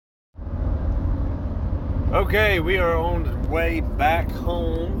Okay, we are on the way back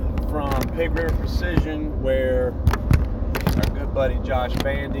home from Pig River Precision, where our good buddy Josh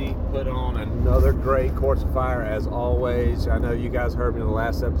Bandy put on another great course of fire as always. I know you guys heard me in the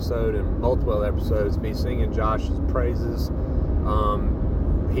last episode and multiple episodes, me singing Josh's praises.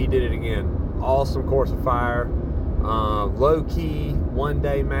 He did it again. Awesome course of fire. Low-key,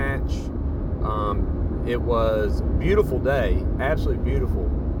 one-day match. It was a beautiful day, absolutely beautiful.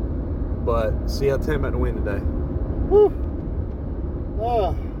 But CL, tell me about the win today. Whew.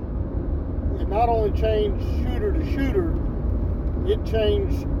 It not only changed shooter to shooter, it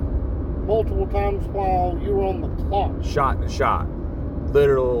changed multiple times while you were on the clock. Shot to shot.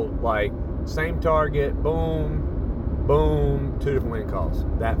 Literal, like, same target, boom, boom, two different wind calls.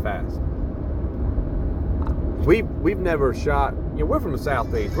 That fast. We've never shot, we're from the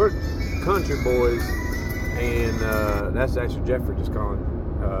Southeast. We're country boys, and that's actually Jeffrey just calling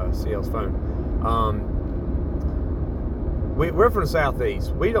CL's phone. We're from the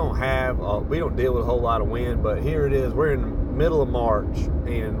Southeast. We don't deal with a whole lot of wind, but here it is. We're in the middle of March,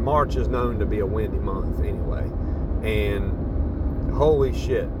 and March is known to be a windy month anyway. And holy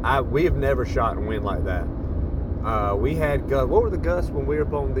shit, we have never shot in wind like that. We had gusts. What were the gusts when we were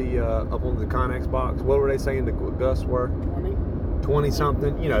up on the Connex box? What were they saying the gusts were? 20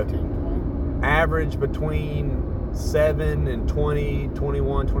 something. 18, 20. Average between 7 and 20,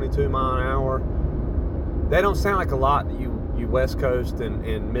 21, 22 mile an hour. They don't sound like a lot to you West Coast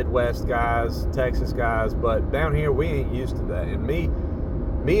and Midwest guys, Texas guys, but down here we ain't used to that. And me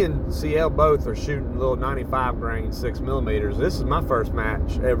and CL both are shooting little 95 grain 6mm. This is my first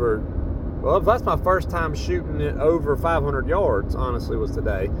match ever. Well, that's my first time shooting it over 500 yards, honestly, was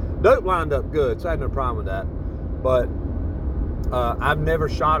today. Dope lined up good, so I had no problem with that. But I've never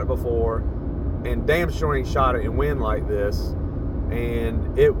shot it before, and damn sure ain't shot it in wind like this.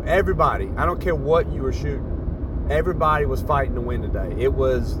 And everybody, I don't care what you were shooting, everybody was fighting the wind today. It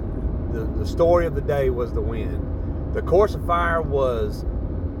was, the story of the day was the wind. The course of fire was,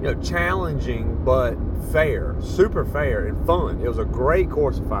 challenging, but fair, super fair and fun. It was a great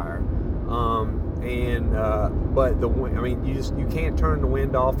course of fire. But the wind, you can't turn the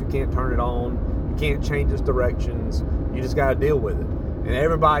wind off, you can't turn it on, you can't change its directions, you just got to deal with it. And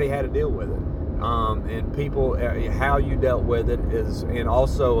everybody had to deal with it. And people, how you dealt with it is, and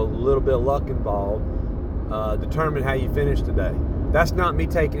also a little bit of luck involved, determine how you finish today. That's not me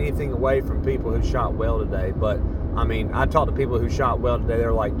taking anything away from people who shot well today, but I talked to people who shot well today.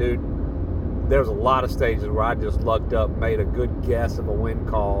 They're like, dude, there's a lot of stages where I just lucked up, made a good guess of a wind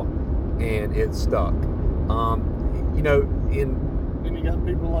call, and it stuck. Then you got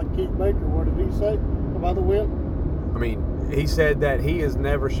people like Keith Baker. What did he say about the wind? He said that he has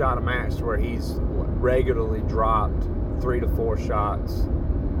never shot a match where he's regularly dropped 3 to 4 shots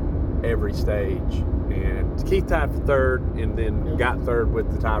every stage. And Keith tied for third, and then got third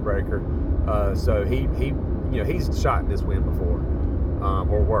with the tiebreaker. So he's shot in this wind before,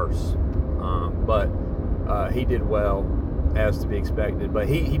 or worse. But he did well, as to be expected. But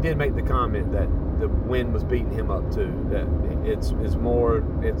he did make the comment that the wind was beating him up too. That it's more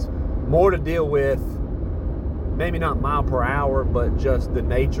to deal with. Maybe not mile per hour, but just the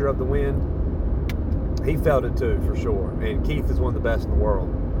nature of the wind. He felt it too, for sure. And Keith is one of the best in the world.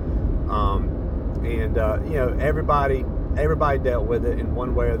 Everybody dealt with it in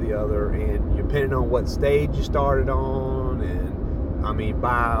one way or the other. And depending on what stage you started on, and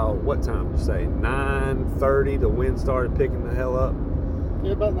by what time did you say? 9:30, the wind started picking the hell up.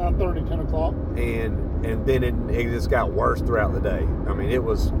 Yeah, about 9:30, 10 o'clock. And then it just got worse throughout the day. It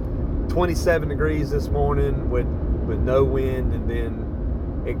was 27 degrees this morning with no wind, and then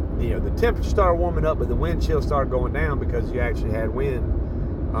the temperature started warming up, but the wind chill started going down because you actually had wind.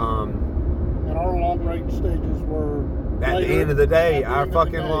 And our long range stages were at the end of the day. Our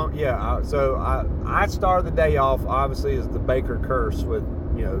fucking long, so I started the day off obviously as the Baker curse with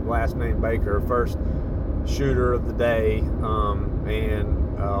last name Baker, first shooter of the day, and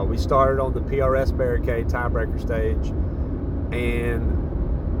we started on the PRS barricade tiebreaker stage, and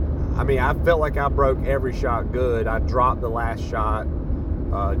I felt like I broke every shot good. I dropped the last shot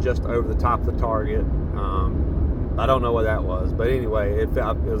just over the top of the target. I don't know what that was, but anyway, it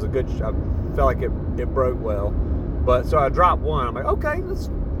was a good shot. I felt like it broke well. But so I dropped one. I'm like, okay, let's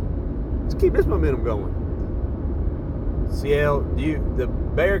keep this momentum going. CL, the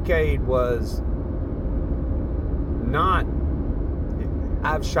barricade was not.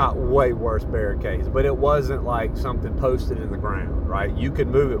 I've shot way worse barricades, but it wasn't like something posted in the ground, right? You could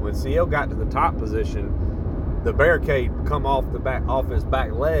move it. When CL got to the top position, the barricade come off his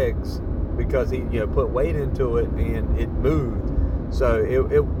back legs because he put weight into it and it moved. So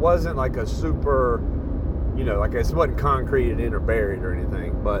it wasn't like a super you know, like it wasn't concreted in or buried or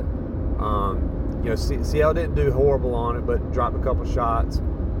anything, but you know, CL didn't do horrible on it, but dropped a couple shots.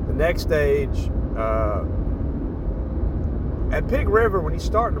 The next stage, at Pig River, when you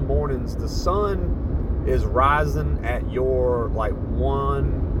start in the mornings, the sun is rising at your like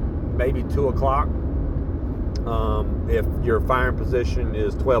 1, maybe 2 o'clock. If your firing position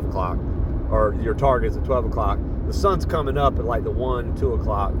is 12 o'clock, or your target is at 12 o'clock, the sun's coming up at like the 1, 2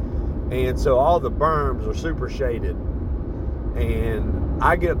 o'clock. And so all the berms are super shaded. And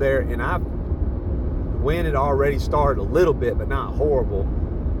I get up there, and the wind had already started a little bit, but not horrible.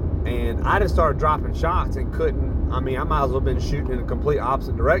 And I just started dropping shots and couldn't, I mean, I might as well have been shooting in a complete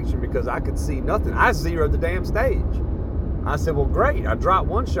opposite direction because I could see nothing. I zeroed the damn stage. I said, well, great. I dropped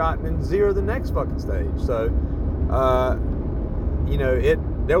one shot and then zero the next fucking stage. So, you know,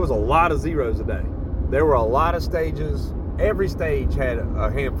 there was a lot of zeros a day. There were a lot of stages. Every stage had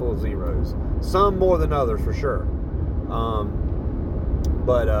a handful of zeros. Some more than others, for sure.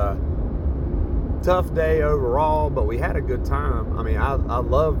 Tough day overall, but we had a good time. I mean, I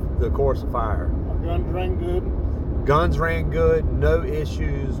love the course of fire. Our guns ran good. Guns ran good, no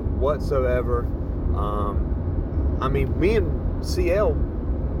issues whatsoever. I mean, me and CL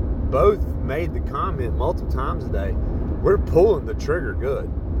both made the comment multiple times a day. We're pulling the trigger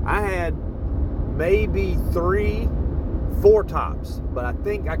good. I had maybe 4 tops, but I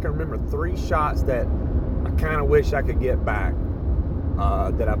think I can remember 3 shots that I kind of wish I could get back,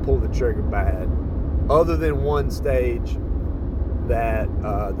 that I pulled the trigger bad. Other than one stage that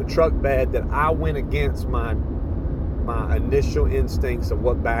the truck bed that I went against my initial instincts of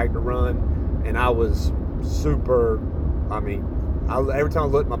what bag to run, and I was super, I mean, every time I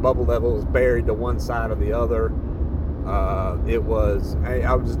looked, my bubble level was buried to one side or the other. I was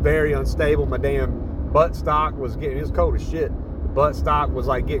just very unstable. My damn buttstock was it was cold as shit. The buttstock was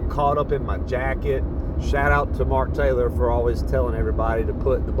like getting caught up in my jacket. Shout out to Mark Taylor for always telling everybody to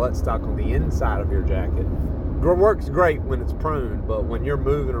put the buttstock on the inside of your jacket. It works great when it's pruned, but when you're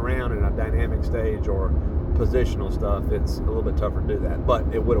moving around in a dynamic stage or positional stuff, it's a little bit tougher to do that. But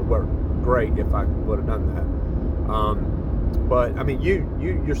it would have worked great if I would have done that. But I mean, you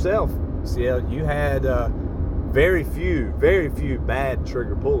yourself, CL, you had very few bad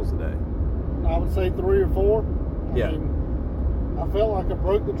trigger pulls today. I would say 3 or 4. Yeah. I mean, I felt like I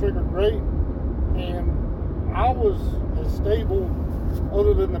broke the trigger great, and I was as stable,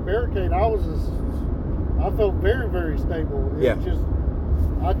 other than the barricade. I felt very, very stable. Yeah. It's just,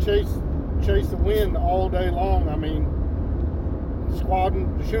 I chased the wind all day long. I mean,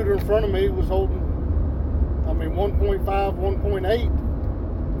 the shooter in front of me was holding, 1.5, 1.8.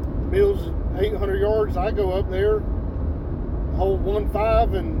 Mills 800 yards. I go up there, hold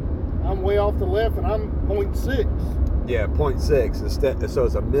 1.5, and I'm way off the left, and I'm 0.6. Yeah, 0.6 instead. So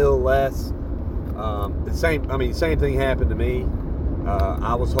it's a mil less. Same thing happened to me.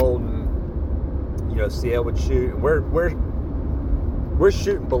 I was holding, you know, CL would shoot, and we're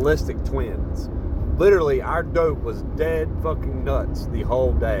shooting ballistic twins. Literally, our dope was dead fucking nuts the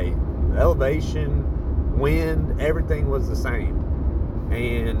whole day. Elevation, wind, everything was the same.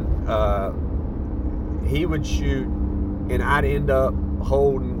 And he would shoot, and I'd end up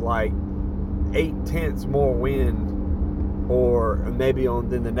holding like 0.8 more wind, or maybe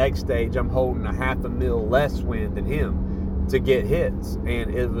then the next stage I'm holding a 0.5 mil less wind than him to get hits.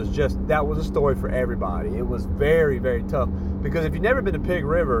 And it was that was a story for everybody. It was very, very tough, because if you've never been to Pig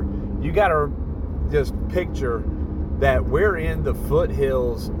River, you got to just picture that we're in the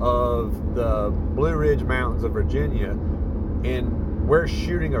foothills of the Blue Ridge Mountains of Virginia, and we're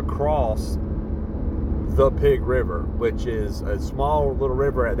shooting across the Pig River, which is a small little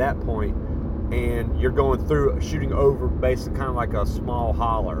river at that point, and you're going through, shooting over basically kind of like a small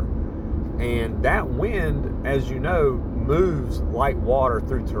holler. And that wind, as you know, moves like water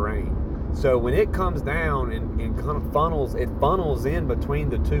through terrain. So when it comes down and kind of funnels in between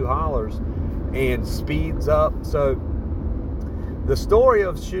the two hollers and speeds up. So the story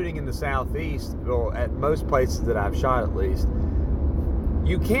of shooting in the Southeast, or at most places that I've shot at least,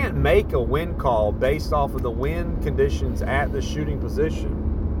 you can't make a wind call based off of the wind conditions at the shooting position,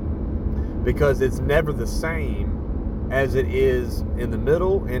 because it's never the same as it is in the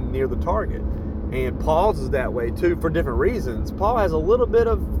middle and near the target. And Paul's is that way too, for different reasons. Paul has a little bit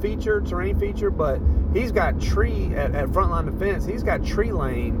of terrain feature, but he's got tree at Frontline Defense. He's got tree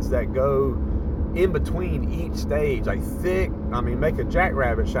lanes that go in between each stage, like thick. Make a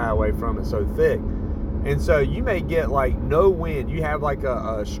jackrabbit shy away from it, so thick. And so you may get like no wind. You have like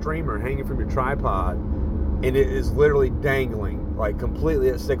a streamer hanging from your tripod, and it is literally dangling like completely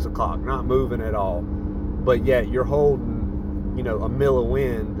at 6 o'clock, not moving at all. But yet you're holding, you know, a mil of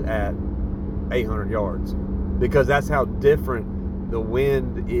wind at 800 yards, because that's how different the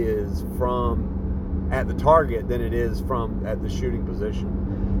wind is from at the target than it is from at the shooting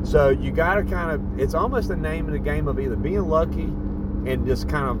position. So you got to kind of, it's almost a name in the game of either being lucky and just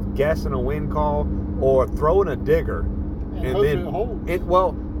kind of guessing a wind call, or throwing a digger and then it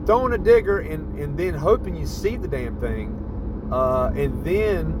holds. Throwing a digger and then hoping you see the damn thing, and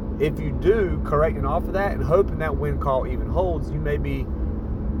then if you do, correcting off of that and hoping that wind call even holds. You may be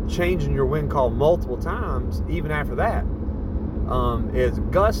changing your wind call multiple times even after that. It's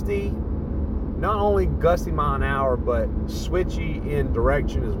gusty, not only gusty mile an hour, but switchy in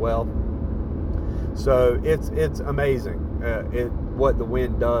direction as well. So it's amazing what the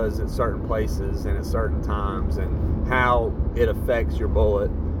wind does at certain places and at certain times, and how it affects your bullet.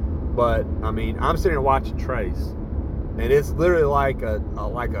 But I mean, I'm sitting here watching Trace, and it's literally like a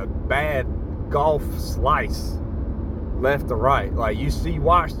bad golf slice, left to right. Like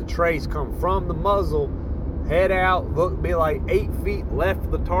watch the Trace come from the muzzle, head out, be like 8 feet left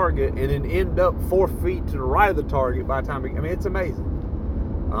of the target, and then end up 4 feet to the right of the target by the time. I mean, it's amazing.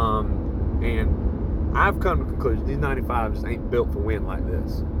 And I've come to the conclusion these 95s just ain't built for wind like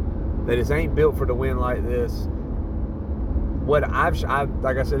this. They just ain't built for the wind like this. What I've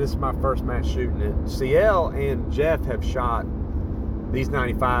like I said, this is my first match shooting it. CL and Jeff have shot these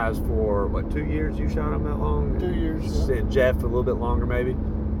 95s for what, 2 years? You shot them that long? 2 years. Yeah. And Jeff a little bit longer, maybe.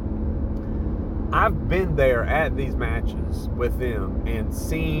 I've been there at these matches with them and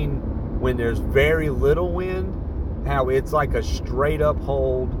seen when there's very little wind, how it's like a straight up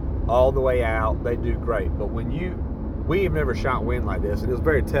hold all the way out. They do great. But we have never shot wind like this, and it was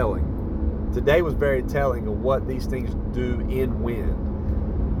very telling. Today was very telling of what these things do in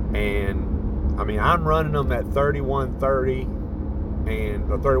wind. And I mean, I'm running them at 3130 and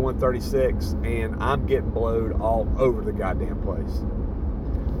 3136, and I'm getting blowed all over the goddamn place.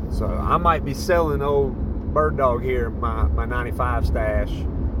 So I might be selling old Bird Dog here, my 95 stash,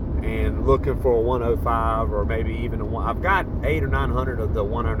 and looking for a 105, or maybe even I've got 800 or 900 of the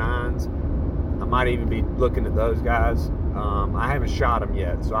 109s. I might even be looking at those guys. I haven't shot them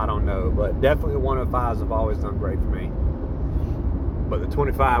yet, so I don't know. But definitely the 105s have always done great for me. But the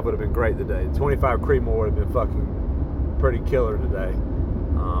 25 would have been great today. The 25 Creedmoor would have been fucking pretty killer today.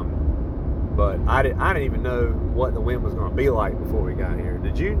 But I didn't even know what the wind was going to be like before we got here.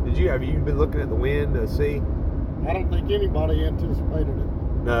 Have you been looking at the wind to see? I don't think anybody anticipated it.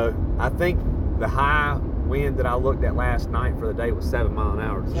 No, I think the high wind that I looked at last night for the day was 7 miles an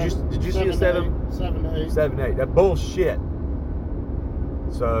hour. Did you see a 7? 7 to 8. 7 to 8. That bullshit.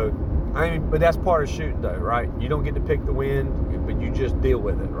 So, I mean, but that's part of shooting, though, right? You don't get to pick the wind, but you just deal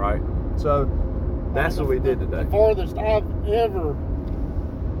with it, right? So, that's what we did today. The farthest I've ever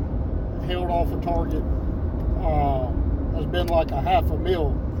held off a target has been like a half a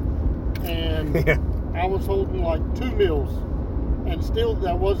mil, and yeah. I was holding like 2 mils, and still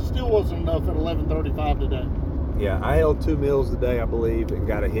wasn't enough at 11:35 today. Yeah, I held 2 mils today, I believe, and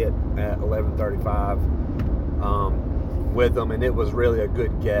got a hit at 11:35 with them, and it was really a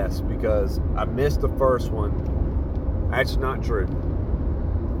good guess because I missed the first one. That's not true.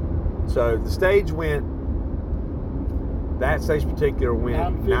 So the stage went. That stage particular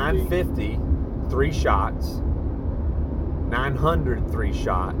went 950, 3 shots, 900, 3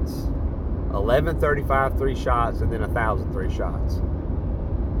 shots, 1135, 3 shots, and then 1,000, 3 shots.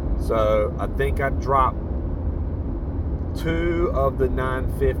 So I think I dropped 2 of the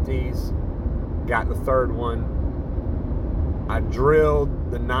 950s, got the third one. I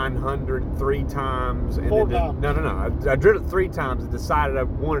drilled the 900 3 times. And Four then times. I drilled it 3 times and decided I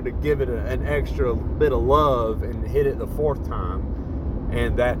wanted to give it an extra bit of love and hit it the 4th time.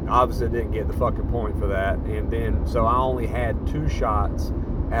 And that obviously didn't get the fucking point for that. And then, so I only had 2 shots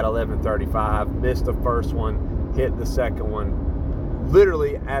at 11:35, missed the first one, hit the second one.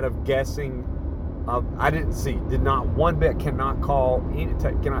 Literally out of guessing, did not one bit, cannot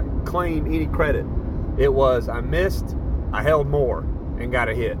claim any credit. It was, I missed, I held more and got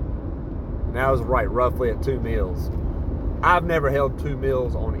a hit. And that was right, roughly at 2 mils. I've never held 2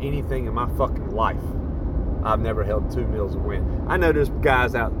 mils on anything in my fucking life. I've never held 2 mils of wind. I know there's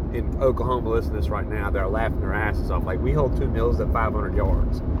guys out in Oklahoma listening to this right now that are laughing their asses off. Like, we hold 2 mils at 500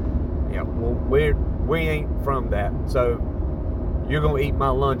 yards. Yeah, well, we ain't from that. So you're going to eat my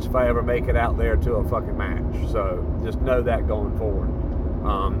lunch if I ever make it out there to a fucking match. So just know that going forward.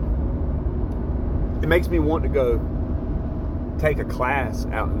 It makes me want to go take a class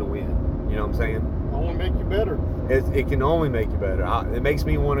out in the wind. You know what I'm saying? Only make you better. It can only make you better. It makes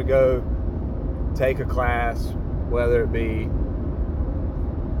me want to go take a class, whether it be,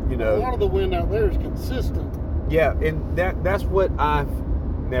 you know, a lot of the wind out there is consistent. Yeah, and that's what I've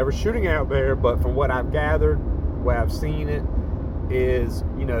never shooting out there, but from what I've gathered, what I've seen it, is,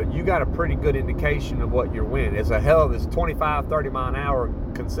 you know, you got a pretty good indication of what your wind is. It's 25, 30 mile an hour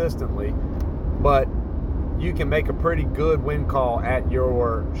consistently, but you can make a pretty good wind call at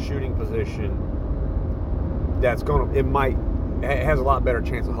your shooting position. It has a lot better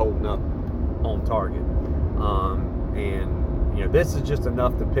chance of holding up on target. And you know, this is just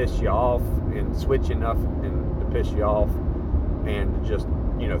enough to piss you off, and switch enough and to piss you off, and just,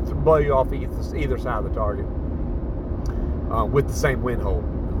 you know, blow you off either side of the target with the same wind hold.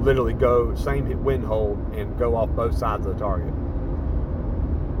 Literally go same wind hold and go off both sides of the target.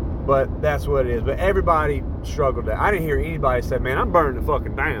 But that's what it is. But everybody struggled that. I didn't hear anybody say, man, I'm burning the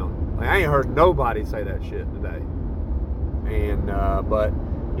fucking down. Like, I ain't heard nobody say that shit today. And but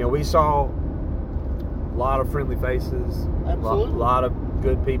you know, we saw a lot of friendly faces. Absolutely. A lot of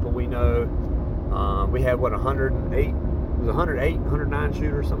good people we know. We had, what, 108? It was 108, 109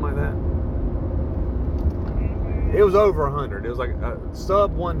 shooters, something like that. It was over 100. It was like a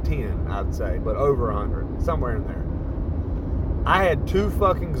sub 110, I'd say, but over 100, somewhere in there. I had 2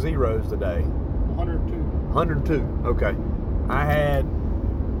 fucking zeros today. 102. 102. Okay. I had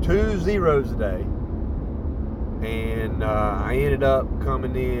 2 zeros today, and I ended up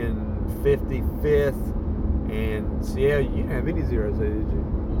coming in 55th. And yeah, you didn't have any zeros today, did you?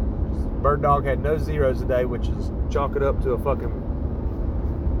 Bird Dog had no zeros today, which is chalk it up to a fucking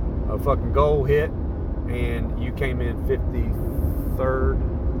goal hit. And you came in 53rd,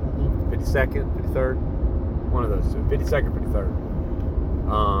 52nd, 53rd, one of those two, 52nd,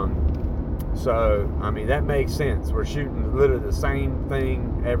 53rd. So I mean, that makes sense. We're shooting literally the same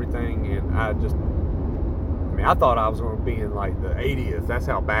thing, everything, and I thought I was going to be in like the 80th. That's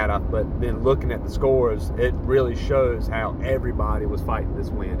how bad but then looking at the scores, it really shows how everybody was fighting this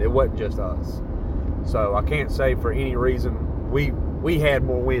wind. It wasn't just us. So I can't say for any reason we had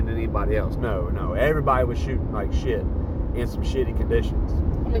more wind than anybody else. No. Everybody was shooting like shit in some shitty conditions.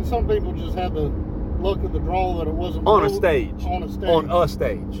 I mean, some people just had the luck of the draw that it wasn't on a stage. On a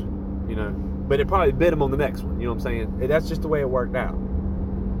stage, you know. But it probably bit them on the next one. You know what I'm saying? That's just the way it worked out.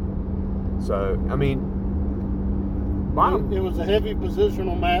 So I mean, it was a heavy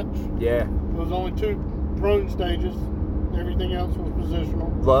positional match. Yeah. There was only 2 prone stages. Everything else was positional.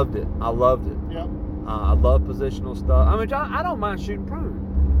 Loved it. I loved it. Yep. I love positional stuff. I mean, I don't mind shooting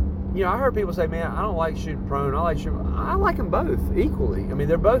prone. You know, I heard people say, man, I don't like shooting prone. I like them both equally. I mean,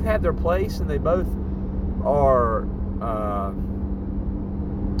 they both have their place, and they both are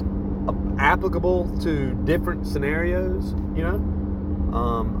applicable to different scenarios. You know,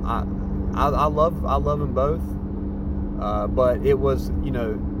 I love them both. But it was, you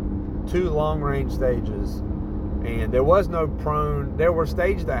know, 2 long range stages, and there was no prone. There were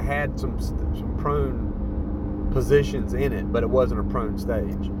stages that had some prone positions in it, but it wasn't a prone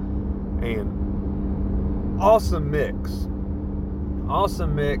stage. And awesome mix,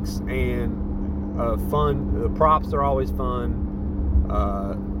 and fun. The props are always fun.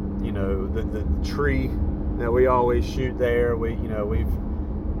 You know, the tree that we always shoot there. We've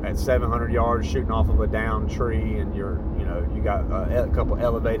at 700 yards shooting off of a down tree, and you got a couple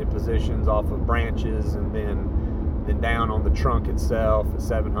elevated positions off of branches, and then down on the trunk itself at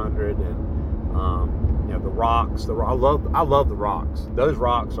 700, and you know, the rocks. I love the rocks. Those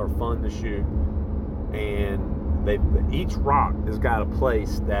rocks are fun to shoot, and each rock has got a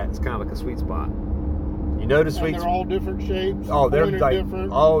place that's kind of like a sweet spot. You know, the sweet. They're all different shapes. Oh, they're like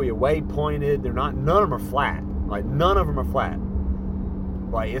different. Oh, you're way pointed. They're not. None of them are flat. Like, none of them are flat.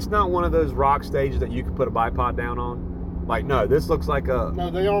 Like, it's not one of those rock stages that you can put a bipod down on. Like, no, this looks like a.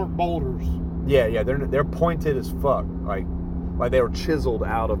 No, they aren't boulders. Yeah, they're pointed as fuck. Like they were chiseled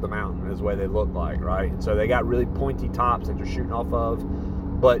out of the mountain is the way they look like, right? And so they got really pointy tops that you're shooting off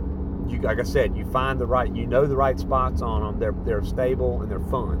of. But you, like I said, you find the right spots on them. They're stable and they're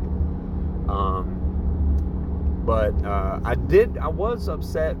fun. But I was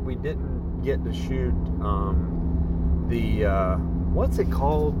upset we didn't get to shoot the what's it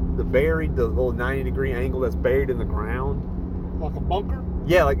called? The little 90-degree angle that's buried in the ground. Like a bunker?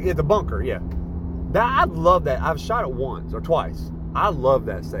 Yeah, like the bunker, yeah. I love that. I've shot it once or twice. I love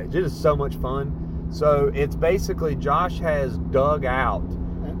that stage. It is so much fun. So it's basically Josh has dug out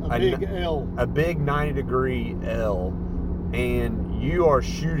a big L. A big 90-degree L, and you are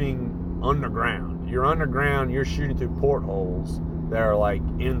shooting underground. You're underground, you're shooting through portholes that are like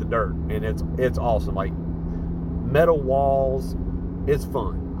in the dirt, and it's awesome. Like metal walls. It's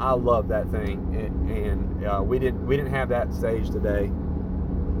fun. I love that thing, and we didn't have that stage today.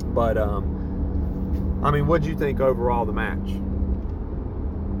 But I mean, what'd you think overall of the match?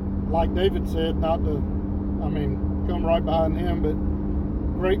 Like David said, not to, come right behind him, but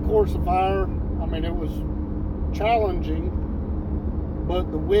great course of fire. I mean, it was challenging,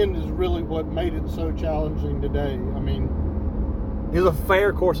 but the wind is really what made it so challenging today. I mean, it was a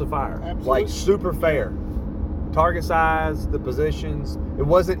fair course of fire. Absolutely. Like super fair. Target size, the positions. It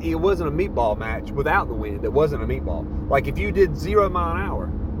wasn't a meatball match without the wind. It wasn't a meatball. Like if you did 0 mile an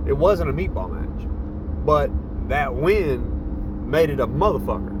hour, it wasn't a meatball match. But that wind made it a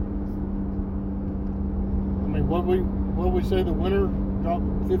motherfucker. I mean, what we say the winner dropped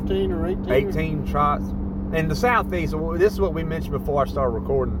 15 or 18? 18 shots. In the Southeast, this is what we mentioned before I started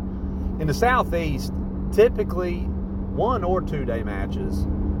recording. In the Southeast, typically 1 or 2 day matches,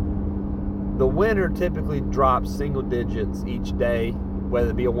 the winner typically drops single digits each day, whether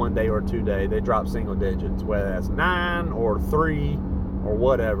it be a 1 day or a 2 day. They drop single digits, whether that's 9 or 3 or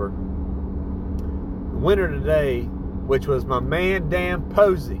whatever. The winner today, which was my man Dan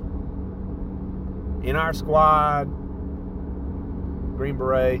Posey, in our squad, Green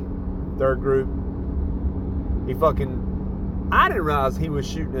Beret, 3rd group, I didn't realize he was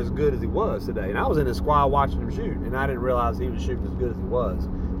shooting as good as he was today. And I was in his squad watching him shoot, and I didn't realize he was shooting as good as he was.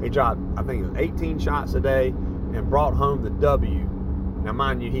 He dropped, I think it was 18 shots a day and brought home the W. Now,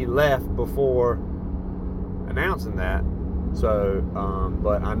 mind you, he left before announcing that. So,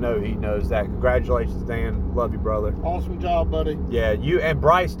 but I know he knows that. Congratulations, Dan. Love you, brother. Awesome job, buddy. Yeah, you and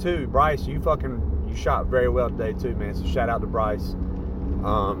Bryce too. Bryce, you shot very well today too, man. So shout out to Bryce.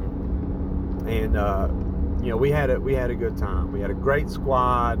 We had a good time. We had a great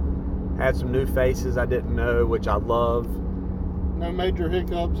squad. Had some new faces I didn't know, which I love. No major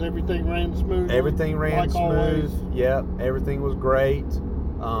hiccups. Everything ran smooth. Everything ran smooth. Always. Yep, everything was great.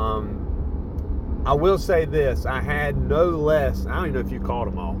 I will say this: I had no less. I don't even know if you called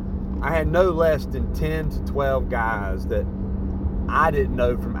them all. I had no less than 10 to 12 guys that I didn't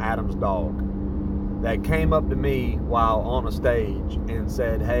know from Adam's Dog that came up to me while on a stage and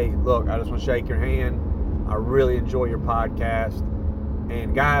said, "Hey, look, I just want to shake your hand. I really enjoy your podcast."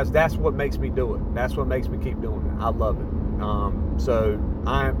 And guys, that's what makes me do it. That's what makes me keep doing it. I love it. So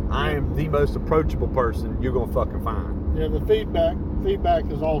I am the most approachable person you're gonna fucking find. Yeah, the feedback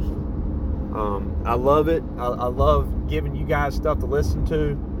is awesome. I love it. I love giving you guys stuff to listen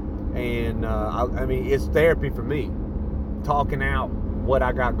to, and I mean, it's therapy for me, talking out what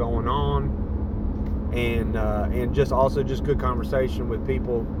I got going on, and just also just good conversation with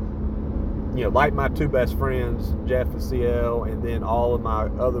people, you know, like my 2 best friends, Jeff and CL, and then all of my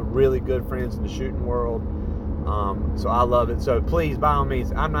other really good friends in the shooting world. So I love it. So please, by all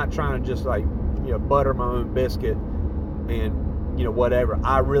means, I'm not trying to just like, you know, butter my own biscuit and, you know, whatever.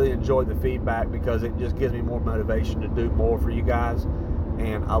 I really enjoy the feedback because it just gives me more motivation to do more for you guys,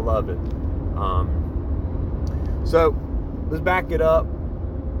 and I love it. So let's back it up.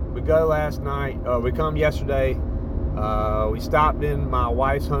 We go last night. We come yesterday. We stopped in my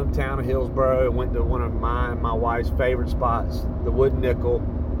wife's hometown of Hillsboro and went to one of my wife's favorite spots, the Wood Nickel.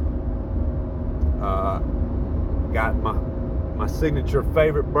 Got my signature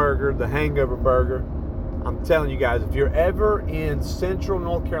favorite burger, the Hangover Burger. I'm telling you guys, if you're ever in central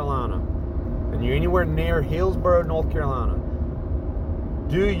North Carolina and you're anywhere near Hillsboro, North Carolina,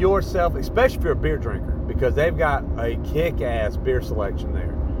 do yourself, especially if you're a beer drinker, because they've got a kick-ass beer selection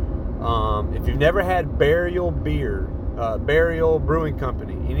there. If you've never had Burial Brewing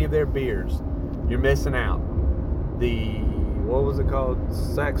Company, any of their beers, you're missing out. What was it called?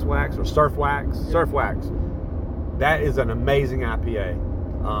 Sex Wax or Surf Wax? Yeah. Surf Wax. That is an amazing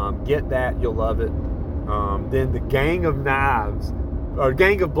IPA. Get that, you'll love it. Then the Gang of Knives, or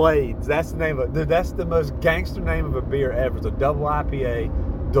Gang of Blades, that's the name of it. That's the most gangster name of a beer ever. It's a double IPA,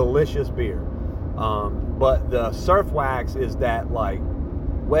 delicious beer. But the Surf Wax is that like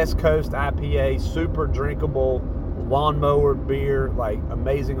West Coast IPA, super drinkable lawnmower beer, like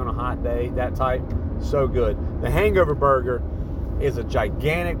amazing on a hot day, that type, so good. The Hangover Burger is a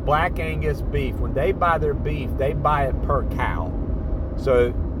gigantic Black Angus beef. When they buy their beef, they buy it per cow.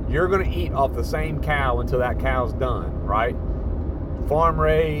 So you're going to eat off the same cow until that cow's done, right? Farm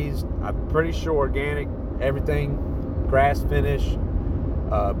raised, I'm pretty sure organic, everything, grass finish,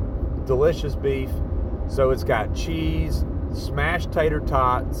 delicious beef. So it's got cheese, smashed tater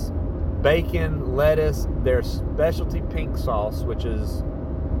tots, bacon, lettuce, their specialty pink sauce, which is,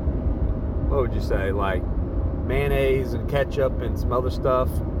 what would you say, like mayonnaise and ketchup and some other stuff.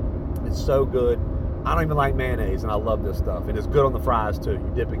 It's so good. I don't even like mayonnaise, and I love this stuff. And it's good on the fries too.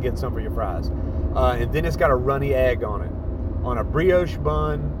 You dip it, get some for your fries. And then it's got a runny egg on it, on a brioche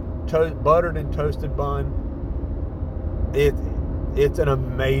bun, buttered and toasted bun. It's an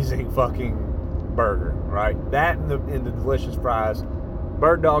amazing fucking burger, right? That and the delicious fries.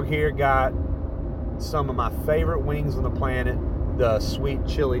 Bird Dog here got some of my favorite wings on the planet. the sweet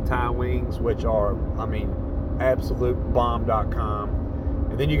chili Thai wings, which are, I mean, absolutebomb.com.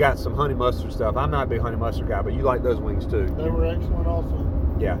 And then you got some honey mustard stuff. I'm not a big honey mustard guy, but you like those wings too. They were excellent also.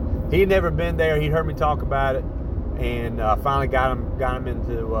 Yeah. He'd never been there. He'd heard me talk about it. And finally got him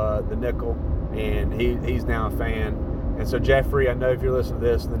into the nickel. And he's now a fan. And so, Jeffrey, I know if you're listening to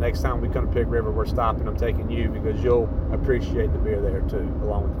this, the next time we come to Pig River, we're stopping. I'm taking you because you'll appreciate the beer there too,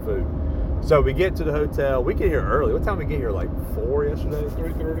 along with the food. So we get to the hotel. We get here early. What time did we get here? Like 4 yesterday?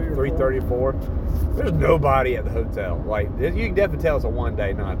 3:30 or 3:30, 4. There's nobody at the hotel. Like, you can definitely tell it's a 1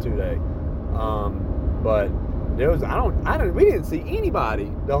 day, not a 2 day. But there was, we didn't see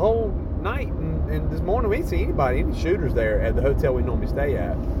anybody the whole night. And this morning we didn't see any shooters there at the hotel we normally stay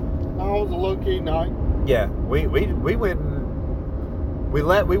at. No, it was a low-key night. Yeah, we went and we went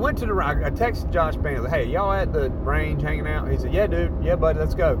to the. I texted Josh Bands, hey, y'all at the range hanging out? He said, yeah, dude, yeah, buddy,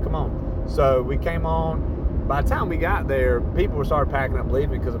 let's go, come on. So we came on. By the time we got there, people started packing up,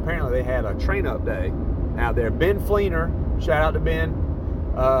 leaving because apparently they had a train-up day out there. Ben Fleener, shout out to Ben.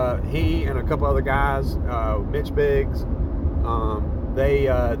 He and a couple other guys, Mitch Biggs,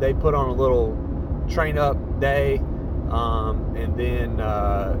 they put on a little train-up day, and then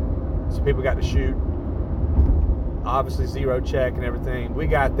some people got to shoot. Obviously, zero check and everything. We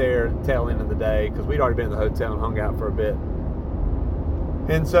got there tail end of the day because we'd already been in the hotel and hung out for a bit.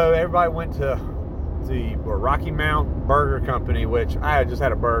 And so everybody went to the Rocky Mount Burger Company, which I had just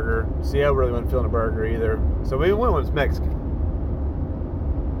had a burger. CL really wasn't feeling a burger either. So we went with Mexican.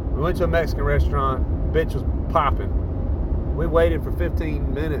 We went to a Mexican restaurant. Bitch was popping. We waited for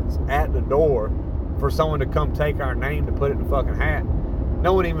 15 minutes at the door for someone to come take our name to put it in the fucking hat.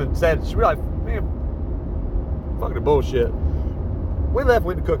 No one even said, she was like, man, fuck the bullshit. We left,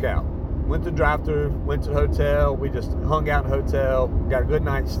 went to Cookout. Went to the drive-thru, went to the hotel. We just hung out in the hotel, got a good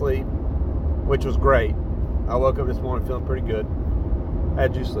night's sleep, which was great. I woke up this morning feeling pretty good.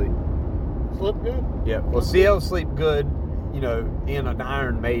 How'd you sleep? Slept good. Yeah. Well, CL sleep good, in an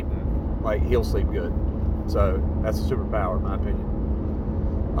Iron Maiden. Like, he'll sleep good. So that's a superpower, in my opinion.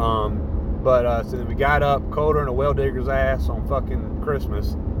 So then we got up colder than a well digger's ass on fucking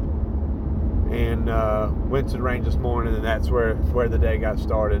Christmas, and went to the range this morning, and that's where the day got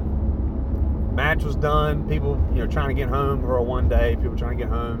started. Match was done. People, trying to get home for a 1 day. People trying to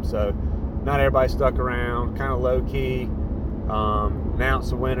get home, so not everybody stuck around. Kind of low key.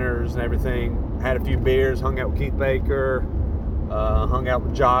 Announced the winners and everything. Had a few beers. Hung out with Keith Baker. Hung out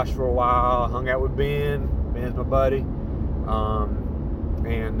with Josh for a while. Hung out with Ben. Ben's my buddy.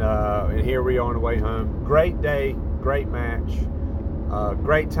 And here we are on the way home. Great day. Great match.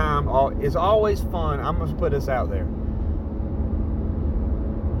 Great time. It's always fun. I'm gonna put this out there.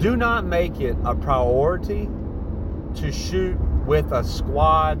 Do not make it a priority to shoot with a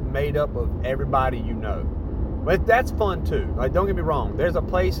squad made up of everybody you know. But that's fun too. Like, don't get me wrong. There's a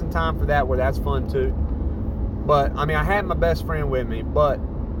place and time for that where that's fun too. But, I mean, I had my best friend with me, but,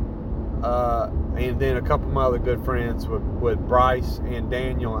 and then a couple of my other good friends with Bryce and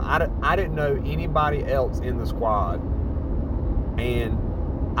Daniel. I didn't know anybody else in the squad. And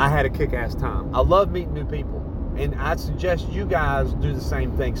I had a kick-ass time. I love meeting new people. And I suggest you guys do the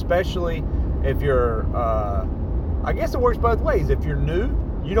same thing, especially if you're, I guess it works both ways. If you're new,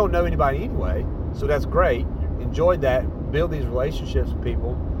 you don't know anybody anyway, so that's great. Enjoy that, build these relationships with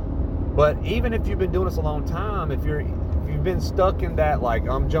people. But even if you've been doing this a long time, if you've been stuck in that, like,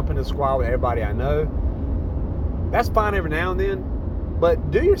 I'm jumping in the squad with everybody I know, that's fine every now and then.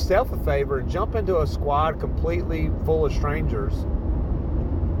 But do yourself a favor and jump into a squad completely full of strangers,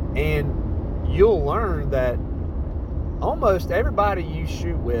 and you'll learn that almost everybody you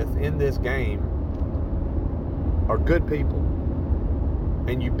shoot with in this game are good people,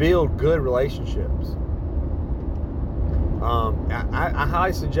 and you build good relationships. I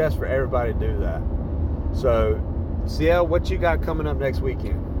highly suggest for everybody to do that. So, CL, what you got coming up next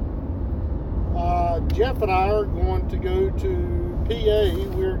weekend? Jeff and I are going to go to PA.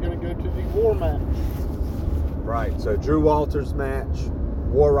 We're going to go to the war match. Right. So, Drew Walters match.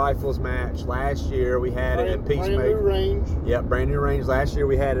 War Rifles match. Last year we had it at Peacemaker. Brand new range. Yep, brand new range. Last year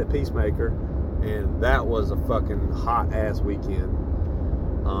we had it at Peacemaker, and that was a fucking hot ass weekend.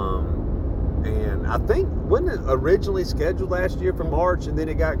 And I think, wasn't it originally scheduled last year for March, and then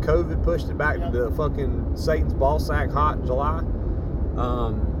it got COVID, pushed it back to the fucking Satan's ballsack hot in July.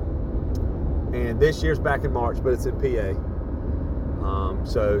 And this year's back in March, but it's in PA.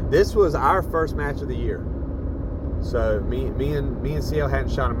 So this was our first match of the year. So me and CL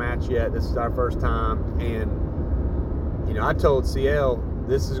hadn't shot a match yet. This is our first time, and I told CL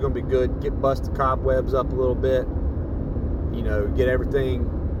this is going to be good. Bust the cobwebs up a little bit. Get everything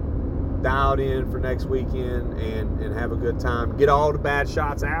dialed in for next weekend and have a good time. Get all the bad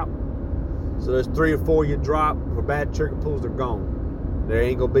shots out. So there's 3 or 4 you drop for bad trigger pulls, they're gone. They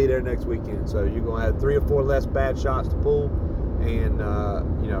ain't gonna be there next weekend. So you're gonna have 3 or 4 less bad shots to pull. And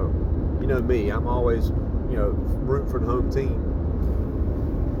you know me, I'm always root for the home team.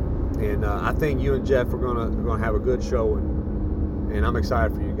 And I think you and Jeff are gonna have a good showing. And I'm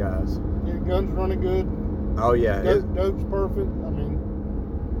excited for you guys. Your gun's running good. Oh yeah, Dope's perfect. I mean,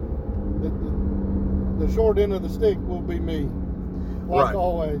 the short end of the stick will be me, like right.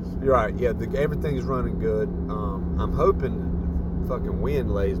 always. You're right. Yeah, everything's running good. I'm hoping fucking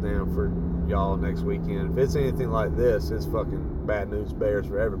wind lays down for y'all next weekend. If it's anything like this, it's fucking bad news bears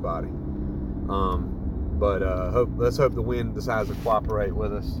for everybody. But let's hope the wind decides to cooperate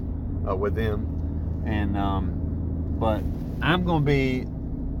with us, with them. And but I'm gonna be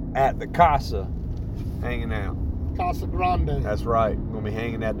at the Casa hanging out. Casa Grande. That's right. I'm gonna be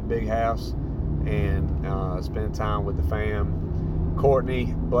hanging at the big house and spending time with the fam.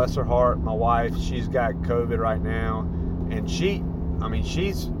 Courtney, bless her heart, my wife, she's got COVID right now, and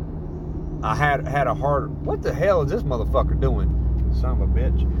I had a hard. What the hell is this motherfucker doing? Son of a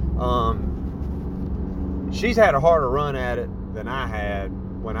bitch. She's had a harder run at it than I had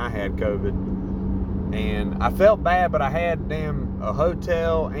when I had COVID, and I felt bad, but I had a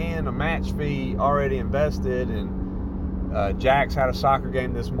hotel and a match fee already invested, and Jax had a soccer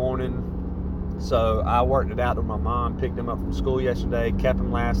game this morning, so I worked it out with my mom, picked him up from school yesterday, kept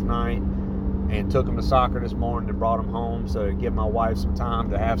him last night, and took him to soccer this morning and brought him home, so to give my wife some time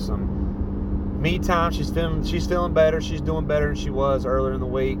to have some me time. She's feeling better. She's doing better than she was earlier in the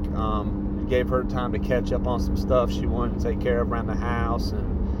week. Gave her time to catch up on some stuff she wanted to take care of around the house,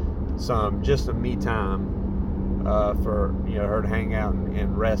 and some me time for her to hang out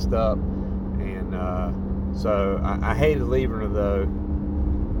and rest up. And so I hated leaving her though.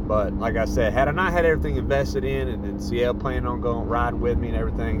 But like I said, had I not had everything invested in, and CL planning on riding with me and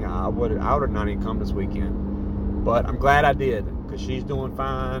everything, I would have not even come this weekend. But I'm glad I did, because she's doing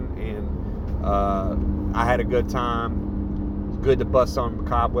fine, and I had a good time. It's good to bust some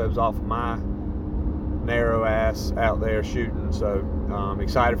cobwebs off of my narrow ass out there shooting. So I'm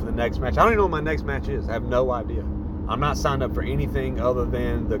excited for the next match. I don't even know what my next match is. I have no idea. I'm not signed up for anything other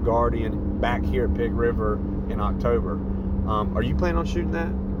than the Guardian back here at Pig River in October. Are you planning on shooting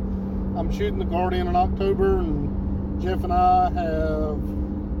that? I'm shooting the Guardian in October, and Jeff and I have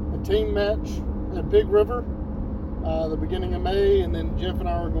a team match at Pig River the beginning of May, and then Jeff and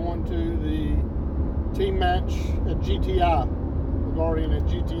I are going to the team match at GTI, the Guardian at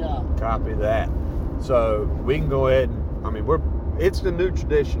GTI. Copy that. So we can go ahead and, it's the new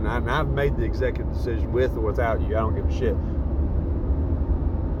tradition, and I've made the executive decision with or without you. I don't give a shit.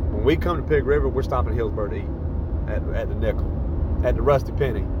 When we come to Pig River, we're stopping at Hillsboro to eat at the Nickel, at the Rusty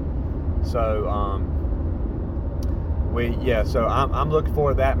Penny. So so I'm looking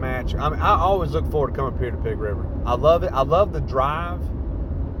forward to that match. I always look forward to coming up here to Pig River. I love it. I love the drive.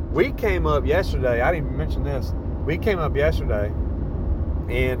 We came up yesterday. I didn't even mention this. We came up yesterday,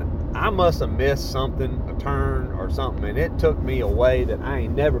 and I must have missed something, a turn or something, and it took me a way that I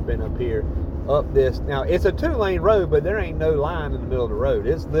ain't never been up here, up this. Now, it's a 2-lane road, but there ain't no line in the middle of the road.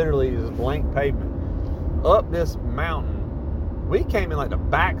 It's literally just blank pavement. Up this mountain, we came in like the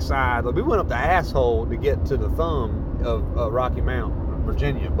backside. We went up the asshole to get to the thumb of Rocky Mount,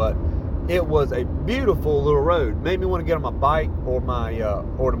 Virginia, but it was a beautiful little road. Made me want to get on my bike or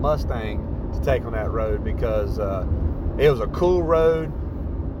the Mustang to take on that road, because it was a cool road.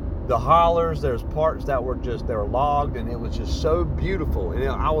 The hollers, there's parts that were they were logged, and it was just so beautiful.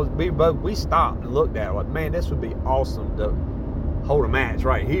 And we stopped and looked at it like, man, this would be awesome to hold a match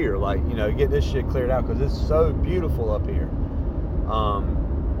right here, get this shit cleared out, because it's so beautiful up here.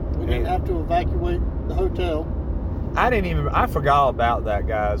 We didn't have to evacuate the hotel. I forgot all about that,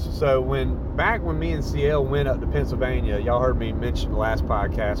 guys. So back when me and CL went up to Pennsylvania, y'all heard me mention the last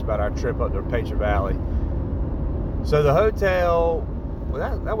podcast about our trip up to Patriot Valley. So the hotel,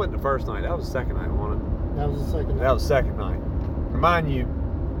 well, that wasn't the first night. That was the second night, wasn't it? That was the second night. That was the second night. Remind you,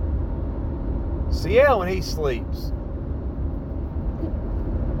 CL, when he sleeps,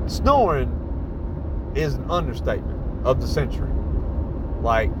 snoring is an understatement of the century.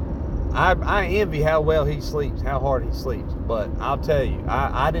 Like, I envy how well he sleeps, how hard he sleeps. But I'll tell you,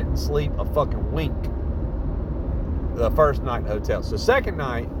 I didn't sleep a fucking wink the first night in the hotel. So second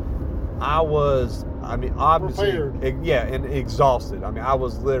night, I was, obviously, and exhausted. I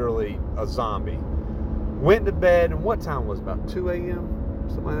was literally a zombie. Went to bed, and what time was it? About 2 a.m.?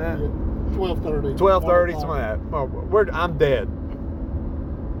 Something like that? 12:30. 12:30, something like that. I'm dead.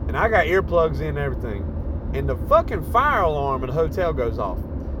 And I got earplugs in and everything. And the fucking fire alarm in the hotel goes off.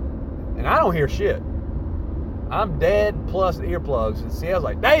 and I don't hear shit. I'm dead plus earplugs, and CL's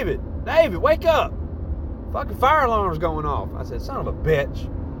like, David, wake up! Fucking fire alarm's going off. I said, son of a bitch.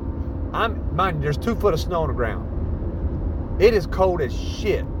 Mind you, there's 2 foot of snow on the ground. It is cold as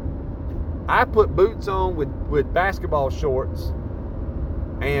shit. I put boots on with basketball shorts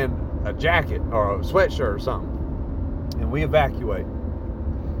and a jacket or a sweatshirt or something, and we evacuate.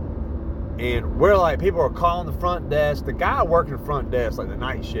 And we're like, people are calling the front desk. The guy working the front desk, like the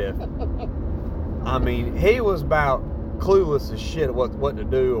night shift, I mean, he was about clueless as shit at what to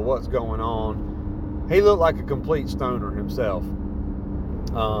do or what's going on. He looked like a complete stoner himself.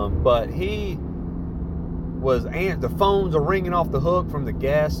 But he was, and the phones are ringing off the hook from the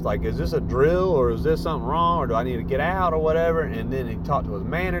guests. Like, is this a drill or is this something wrong or do I need to get out or whatever? And then he talked to his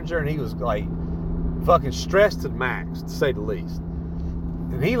manager and he was like fucking stressed to the max, to say the least.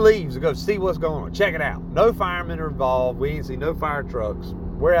 And he leaves to go see what's going on. Check it out. No firemen are involved. We ain't see no fire trucks.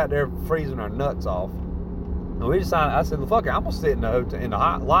 We're out there freezing our nuts off. And we decided, I said, well, fuck it, I'm going to sit in the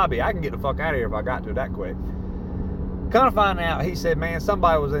hot lobby. I can get the fuck out of here if I got to that quick. Kind of find out, he said, man,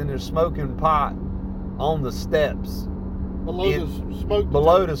 somebody was in there smoking pot on the steps.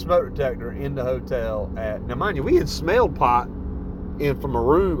 Below the smoke detector in the hotel. Now, mind you, we had smelled pot from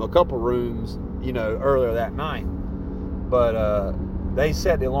a couple rooms, earlier that night. But they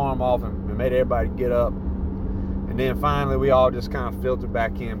set the alarm off and made everybody get up. And then finally, we all just kind of filtered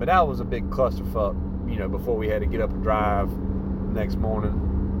back in. But that was a big clusterfuck, before we had to get up and drive the next morning.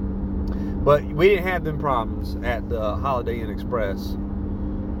 But we didn't have them problems at the Holiday Inn Express.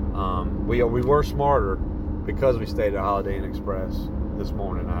 We were smarter because we stayed at Holiday Inn Express this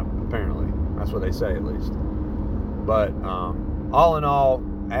morning, apparently. That's what they say, at least. But all in all,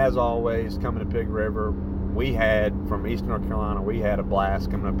 as always, coming to Pig River, we had, from Eastern North Carolina, we had a blast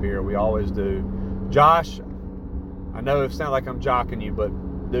coming up here. We always do. Josh, I know it sounds like I'm jocking you, but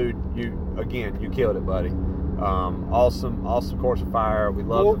dude, you killed it, buddy. Awesome course of fire. We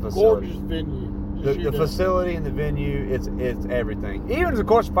love the facility. Gorgeous venue. The facility and the venue, it's everything. Even if the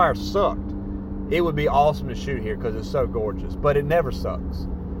course of fire sucked, it would be awesome to shoot here because it's so gorgeous. But it never sucks.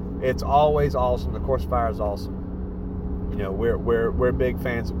 It's always awesome. The course of fire is awesome. We're big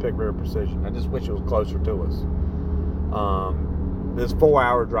fans of Pig River Precision. I just wish it was closer to us. This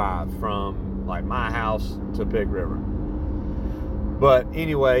 4-hour drive from like my house to Pig River. But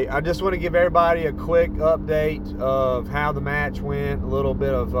anyway, I just want to give everybody a quick update of how the match went, a little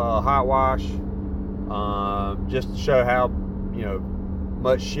bit of hot wash, just to show how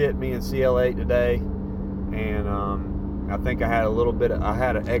much shit me and CL ate today. And I think I had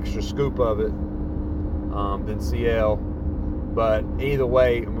an extra scoop of it than CL. But either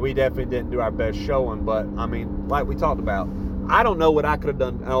way, we definitely didn't do our best showing. But I mean, like we talked about, I don't know what I could have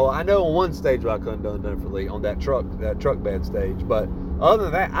done. Oh, I know on one stage what I could have done differently on that truck bed stage. But other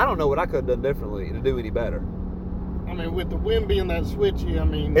than that, I don't know what I could have done differently to do any better. I mean, with the wind being that switchy,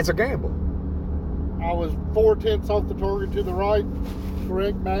 it's a gamble. I was 4/10 off the target to the right,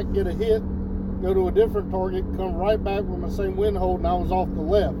 correct back, get a hit, go to a different target, come right back with my same wind hold, and I was off the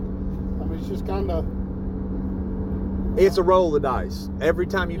left. It's just kind of... It's a roll of the dice. Every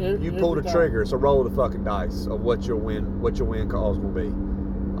time you pull the trigger, it's a roll of the fucking dice of what your win calls will be.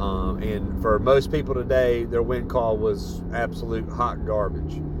 And for most people today, their win call was absolute hot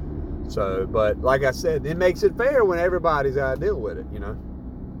garbage. So, but like I said, it makes it fair when everybody's got to deal with it,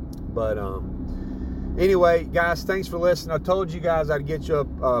 But anyway, guys, thanks for listening. I told you guys I'd get you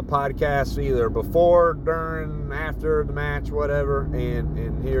a podcast either before, during, after the match, whatever.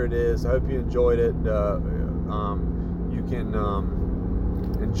 And here it is. I hope you enjoyed it. You can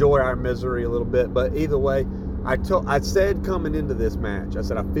enjoy our misery a little bit, but either way, I said coming into this match, I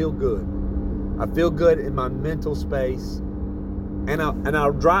said I feel good. I feel good in my mental space, and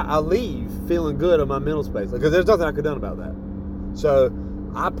I'll leave feeling good in my mental space because there's nothing I could have done about that. So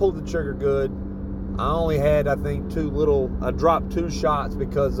I pulled the trigger good. I only had, I think, I dropped 2 shots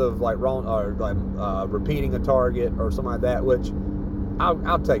because of like wrong or like repeating a target or something like that, which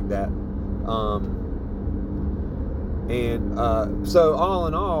I'll take that. So all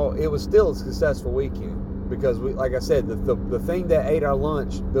in all, it was still a successful weekend because like I said, the thing that ate our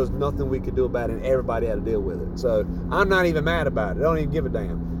lunch, there was nothing we could do about it, and everybody had to deal with it. So I'm not even mad about it. I don't even give a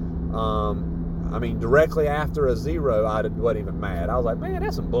damn. Directly after a 0, I wasn't even mad. I was like, man,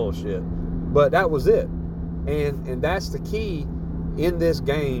 that's some bullshit. But that was it. And that's the key in this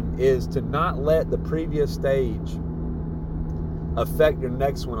game, is to not let the previous stage affect your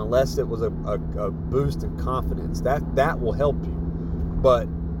next one unless it was a boost in confidence. That will help you. But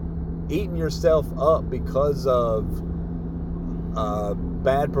eating yourself up because of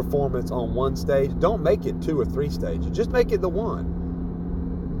bad performance on one stage, don't make it 2 or 3 stages. Just make it the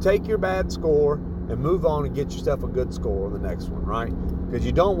one. take your bad score and move on and get yourself a good score on the next one, right? Because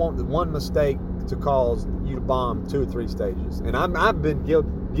you don't want the one mistake to cause you to bomb 2 or 3 stages. And I've been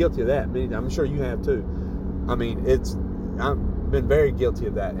guilty of that. I'm sure you have too. I mean, I've been very guilty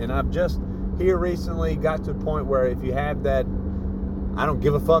of that. And I've just here recently got to a point where if you have that I don't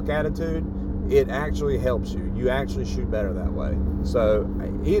give a fuck attitude, it actually helps you. You actually shoot better that way. So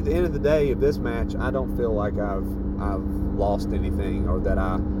at the end of the day of this match, I don't feel like I've lost anything or that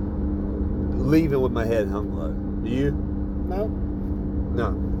I leaving with my head hung low. Do you?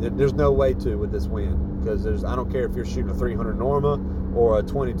 No. There's no way to with this win, because I don't care if you're shooting a 300 Norma or a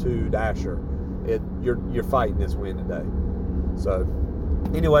 22 Dasher. You're fighting this win today. So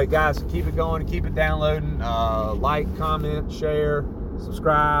anyway, guys, keep it going, keep it downloading. Like, comment, share,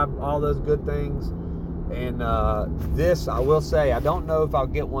 subscribe, all those good things. And this, I will say, I don't know if I'll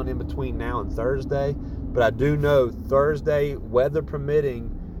get one in between now and Thursday, but I do know Thursday, weather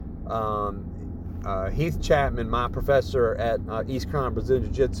permitting, Heath Chapman, my professor at East Carolina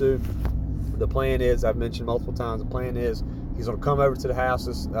Brazilian Jiu-Jitsu, the plan is, I've mentioned multiple times, the plan is he's going to come over to the house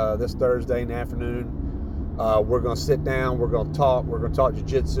this Thursday in the afternoon. We're going to sit down, we're going to talk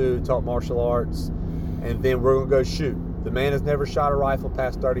jiu-jitsu, talk martial arts, and then we're going to go shoot. The man has never shot a rifle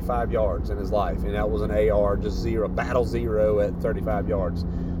past 35 yards in his life, and that was an AR, just battle zero at 35 yards.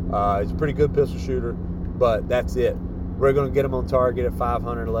 He's a pretty good pistol shooter, but that's it. We're going to get him on target at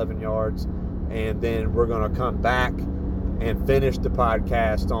 511 yards, and then we're going to come back and finish the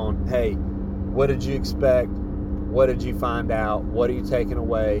podcast on, hey, what did you expect? What did you find out? What are you taking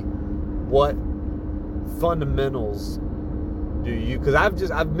away? What fundamentals do you, because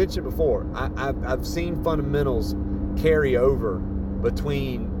I've mentioned before, I've seen fundamentals carry over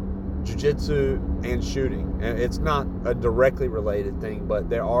between jiu-jitsu and shooting. And it's not a directly related thing, but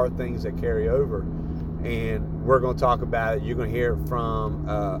there are things that carry over, and we're going to talk about it. You're going to hear it from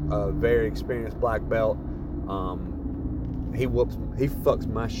a very experienced black belt. He fucks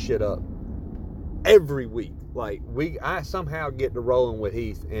my shit up every week. Like, I somehow get to rolling with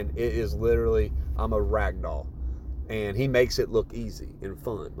Heath, and it is literally, I'm a ragdoll, and he makes it look easy and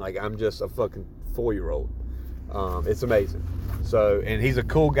fun. Like, I'm just a fucking 4-year-old. It's amazing. So, and he's a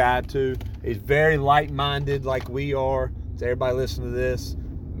cool guy too. He's very light-minded like we are. So everybody listen to this.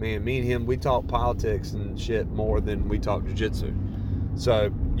 Man, me and him, we talk politics and shit more than we talk jiu-jitsu.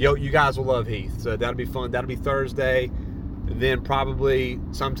 So, you guys will love Heath. So that'll be fun. That'll be Thursday. And then probably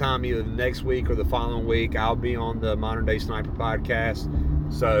sometime either the next week or the following week, I'll be on the Modern Day Sniper podcast.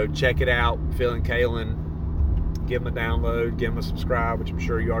 So check it out. Phil and Kaylin. Give them a download. Give them a subscribe, which I'm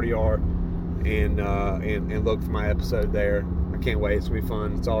sure you already are. And look for my episode there. I can't wait. It's going to be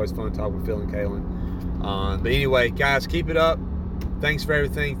fun. It's always fun talking with Phil and Kaylin. But anyway, guys, keep it up. Thanks for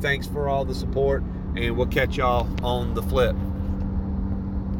everything. Thanks for all the support. And we'll catch y'all on the flip.